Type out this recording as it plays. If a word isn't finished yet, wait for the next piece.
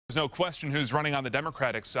There's no question who's running on the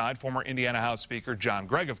Democratic side, former Indiana House Speaker John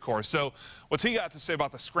Gregg, of course. So what's he got to say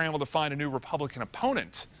about the scramble to find a new Republican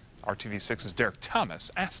opponent? RTV6's Derek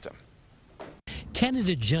Thomas asked him.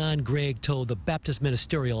 Candidate John Gregg told the Baptist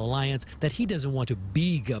Ministerial Alliance that he doesn't want to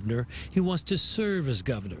be governor, he wants to serve as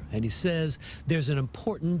governor, and he says there's an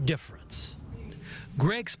important difference.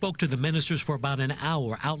 Gregg spoke to the ministers for about an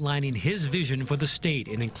hour outlining his vision for the state.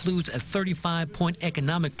 It includes a 35-point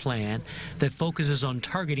economic plan that focuses on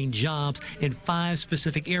targeting jobs in 5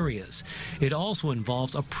 specific areas. It also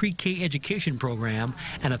involves a pre-K education program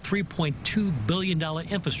and a $3.2 billion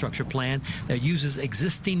infrastructure plan that uses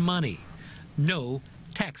existing money. No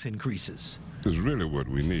tax increases. Is really what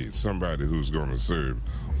we need, somebody who's going to serve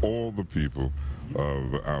all the people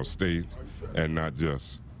of our state and not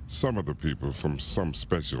just some of the people from some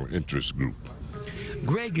special interest group.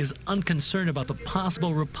 Gregg is unconcerned about the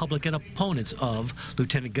possible Republican opponents of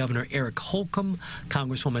Lieutenant Governor Eric Holcomb,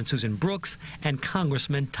 Congresswoman Susan Brooks, and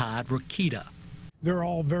Congressman Todd Rokita. They're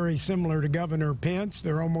all very similar to Governor Pence.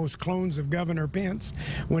 They're almost clones of Governor Pence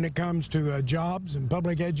when it comes to jobs and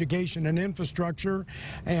public education and infrastructure.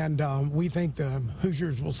 And we think the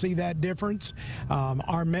Hoosiers will see that difference.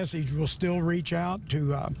 Our message will still reach out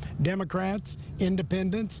to Democrats,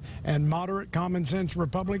 independents, and moderate common sense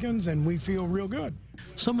Republicans, and we feel real good.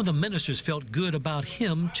 Some of the ministers felt good about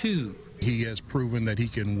him, too. He has proven that he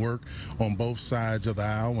can work on both sides of the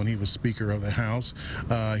aisle. When he was Speaker of the House,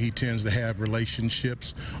 he tends to have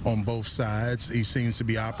relationships on both sides. He seems to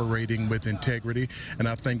be operating with integrity, and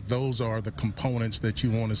I think those are the components that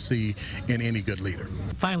you want to see in any good leader.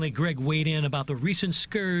 Finally, Gregg weighed in about the recent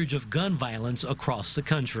scourge of gun violence across the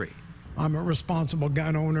country. I'm a responsible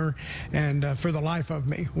gun owner, and for the life of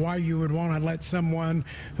me, why you would want to let someone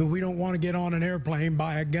who we don't want to get on an airplane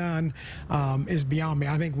buy a gun is beyond me.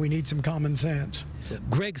 I think we need some common sense.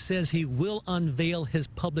 Gregg says he will unveil his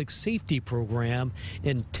public safety program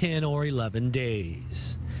in 10 or 11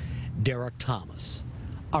 days. Derek Thomas,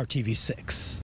 RTV6.